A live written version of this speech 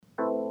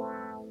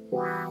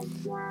Run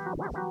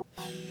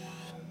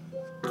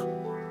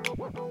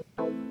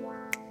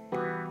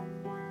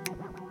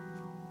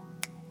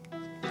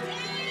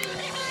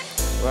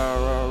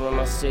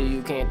my city,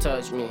 you can't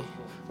touch me.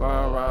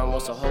 Run,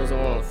 what's the hoes that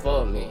wanna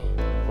fuck me?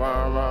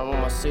 Run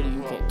my city,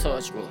 you can't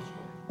touch me.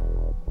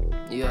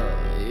 Yeah.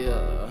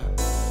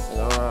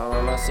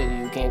 Run my city,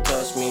 you can't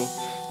touch me.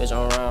 Bitch,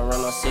 I'm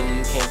run my city,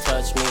 you can't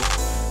touch me.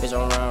 Bitch,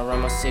 I'm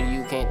run my city,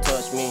 you can't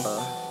touch me.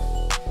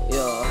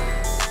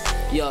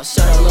 Yeah,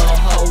 shut up, little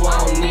hoe,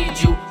 I don't need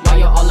you. Why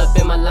you all up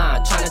in my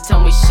line, tryna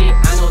tell me shit?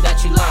 I know that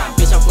you lying.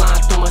 Bitch, I'm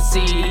flying through my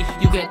city,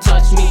 you can't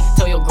touch me.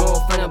 Tell your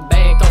girlfriend to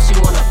back, oh, she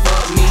wanna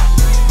fuck me.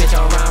 Bitch,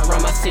 I'm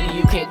run my city,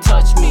 you can't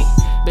touch me.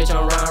 Bitch,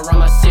 I'm run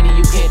my city,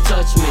 you can't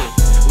touch me.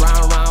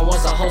 Round,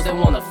 what's the hoes that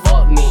wanna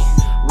fuck me?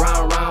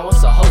 Round, what's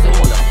the hoes that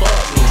wanna fuck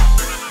me?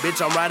 Bitch,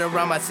 I'm right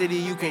around my city,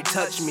 you can't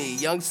touch me.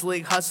 Young,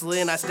 slick,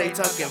 hustlin', I stay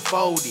tuckin'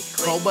 foldy.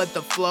 Cold but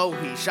the flow,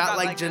 he shot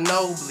like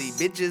Ginobili.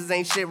 Bitches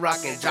ain't shit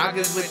rockin',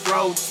 joggers with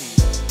throat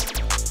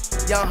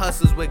teeth. Young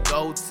hustlers with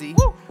gold teeth.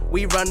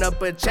 We run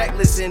up a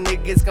checklist and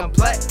it gets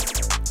complex.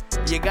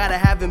 You gotta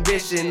have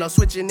ambition, no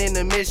switching in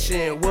the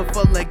mission. Wood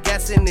full of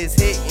guessing is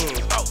hitting.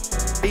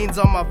 Beans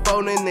on my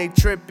phone and they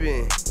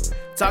trippin'.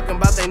 Talking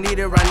about they need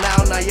it right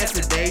now, not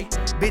yesterday.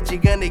 Bitch, you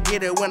gonna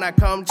get it when I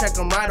come, check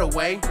them right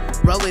away.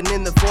 Rolling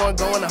in the foreign,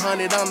 going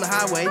 100 on the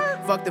highway.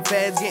 Fuck the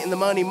feds, getting the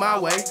money my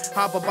way.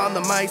 Hop up on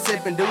the mic,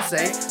 sippin'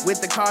 Douce.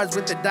 With the cards,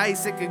 with the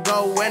dice, it could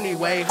go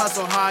anyway.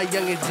 Hustle hard,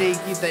 young and G,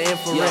 keep the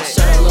infrared. Yo,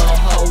 shut up, little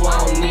hoe,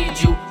 I don't need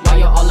you. Why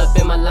you all up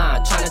in my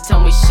line, tryna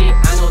tell me shit?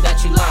 I know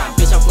that you lying.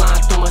 Bitch, I'm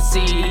flying through my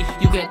city,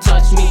 you can't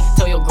touch me.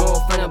 Tell your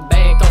girlfriend to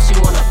back, oh, she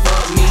wanna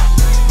fuck me.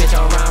 Bitch,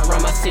 I'm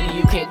run my city,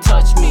 you can't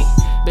touch me.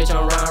 Bitch,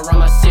 I'm run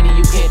my city,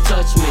 you can't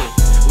touch me.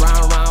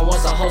 Round,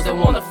 what's the hoes that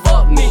wanna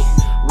fuck me?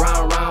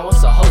 Round,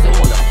 what's the hoes that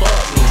wanna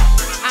fuck me?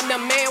 I'm the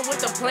man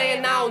with the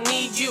plan, I don't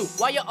need you.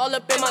 Why you all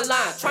up in my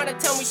line, tryna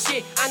tell me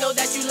shit? I know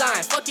that you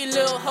lying. Fuck your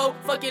little hoe,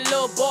 fuck your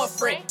little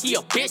boyfriend. He a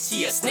bitch,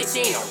 he a snitch,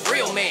 he ain't a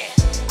real man.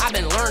 I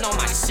been learning all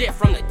my shit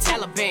from the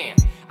Taliban.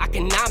 I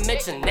cannot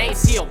mention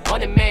names, he a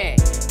wanted man.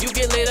 You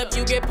get lit up,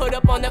 you get put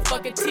up on the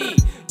fucking T.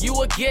 You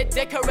will get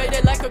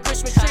decorated like a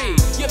Christmas tree.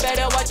 You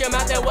better watch your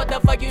mouth and what the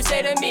fuck you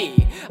say to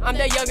me. I'm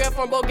the young girl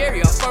from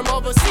Bulgaria, from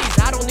overseas.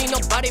 I don't need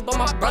nobody but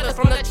my brothers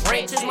from the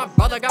trenches. My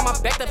brother got my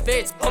back to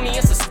fits, put me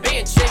in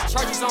suspension.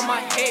 Charges on my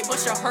head,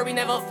 but your AHERBY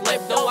never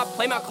flip though. I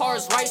play my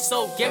cards right,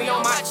 so give me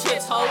all my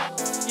chips, ho.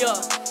 Yeah,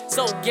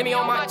 so give me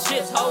all my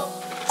chips, ho.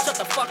 Shut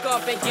the fuck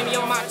up and give me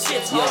all my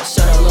chips, ho. Yo,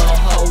 shut up, little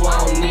hoe,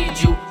 I don't need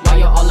you. Why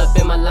you all up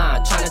in my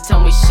line, tryna tell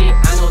me shit?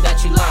 I know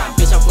that you lying.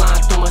 Bitch, I'm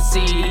flying through my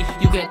city,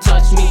 you can't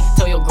touch me.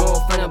 Tell your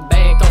girlfriend to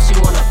back, oh, she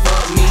wanna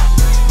fuck me.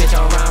 Bitch,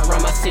 I'm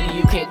run my city,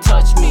 you can't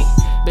touch me.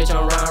 Bitch,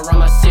 I'm run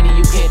my city,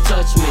 you can't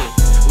touch me.